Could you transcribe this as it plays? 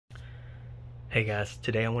Hey guys,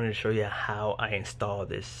 today I wanted to show you how I install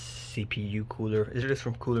this CPU cooler. It is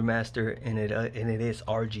from Cooler Master, and it is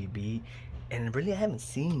RGB. And really, I haven't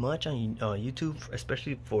seen much on YouTube,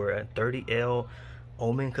 especially for a 30L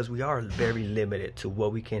Omen, because we are very limited to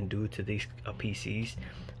what we can do to these PCs.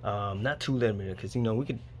 Not too limited, because we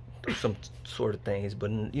could do some sort of things,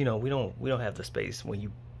 but we don't have the space when you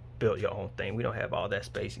build your own thing. We don't have all that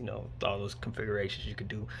space, all those configurations you could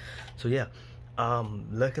do. So yeah.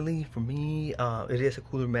 Luckily for me, it is a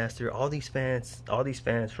Cooler Master. All these fans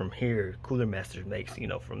from here, Cooler Master makes,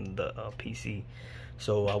 from the PC.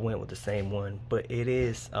 So I went with the same one, but it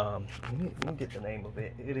is let me get the name of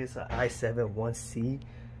it. It is an i7 1C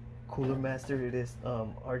Cooler Master. It is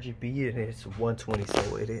RGB, and it's 120,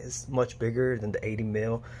 so it is much bigger than the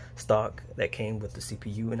 80mm stock that came with the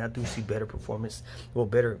CPU, and I do see better performance, well,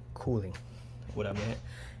 better cooling, what I meant,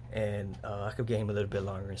 and I could game a little bit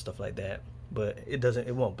longer and stuff like that. But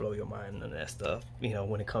it won't blow your mind on that stuff,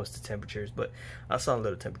 when it comes to temperatures. But I saw a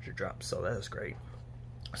little temperature drop, so that was great.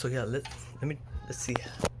 So yeah, let's see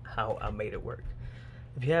how I made it work.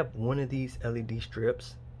 If you have one of these LED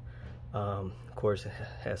strips, of course it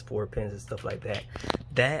has 4 pins and stuff like that.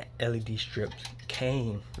 That LED strip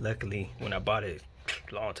came, luckily, when I bought it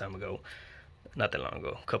a long time ago. Not that long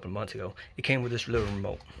ago, a couple of months ago, it came with this little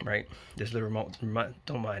remote, right? This little remote,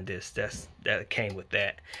 don't mind this, that came with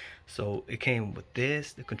that. So it came with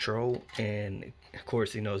this, the control, and of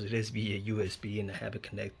course it knows it is via USB, and I have it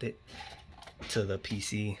connected to the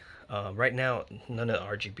PC. Right now, none of the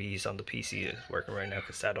RGBs on the PC is working right now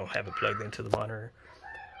because I don't have it plugged into the monitor.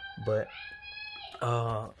 But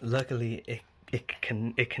luckily it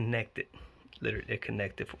connected. Literally, it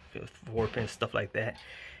connected with 4 pins, stuff like that,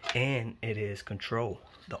 and it is control.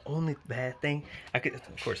 The only bad thing, of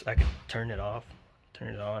course I could turn it off,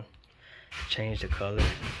 turn it on, change the color.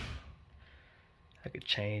 I could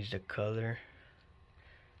change the color.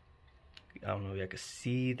 I don't know if I can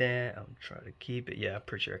see that. I'm trying to keep it. Yeah, I'm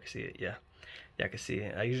pretty sure I can see it. Yeah, I can see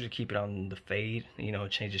it. I usually keep it on the fade,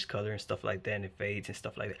 changes color and stuff like that, and it fades and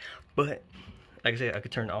stuff like that. But like I said, I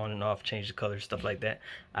could turn it on and off, change the color, stuff like that.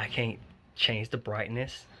 I can't change the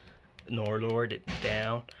brightness nor lower it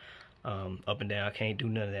down, up and down. I can't do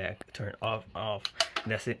none of that. I can turn it off,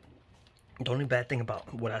 and that's it. The only bad thing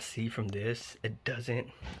about what I see from this, it doesn't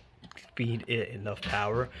feed it enough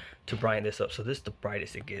power to brighten this up. So this is the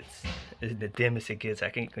brightest it gets, the dimmest it gets. I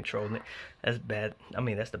can't control it. That's bad. I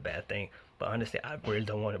mean, that's the bad thing. But honestly, I really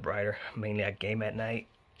don't want it brighter. Mainly I game at night,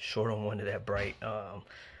 sure don't want it that bright.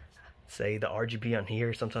 Say the RGB on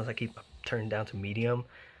here, sometimes I keep turning down to medium,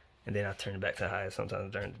 and then I turn it back to high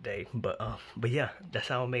sometimes during the day. But yeah, that's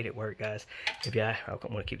how I made it work, guys. If y'all, I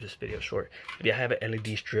want to keep this video short. If y'all have an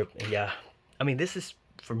LED strip, and yeah, I mean, this is,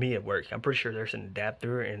 for me, it works. I'm pretty sure there's an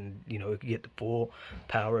adapter, and it could get the full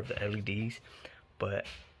power of the LEDs. But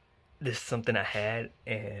this is something I had,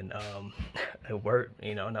 and it worked.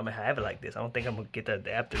 And I'm gonna have it like this. I don't think I'm gonna get the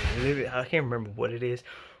adapter. I can't remember what it is,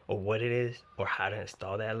 or how to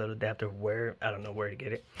install that little adapter. I don't know where to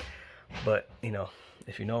get it. But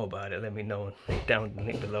if you know about it, let me know down in the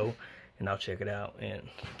link below, and I'll check it out, and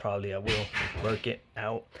probably I will work it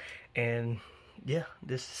out. And yeah,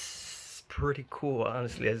 this is pretty cool,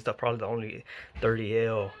 honestly. It's probably the only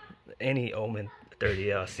 30L, any Omen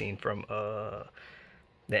 30L I've seen from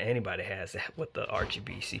that anybody has with the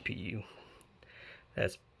RGB CPU.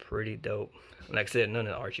 That's pretty dope. Like I said, none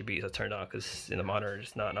of the RGBs are turned on because in the monitor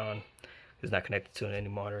it's not on. It's not connected to any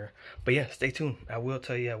monitor. But yeah, stay tuned. I will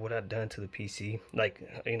tell you what I've done to the PC. Like,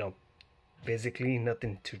 physically,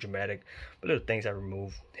 nothing too dramatic, but little things I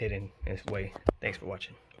removed, hidden in its way. Thanks for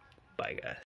watching. Bye, guys.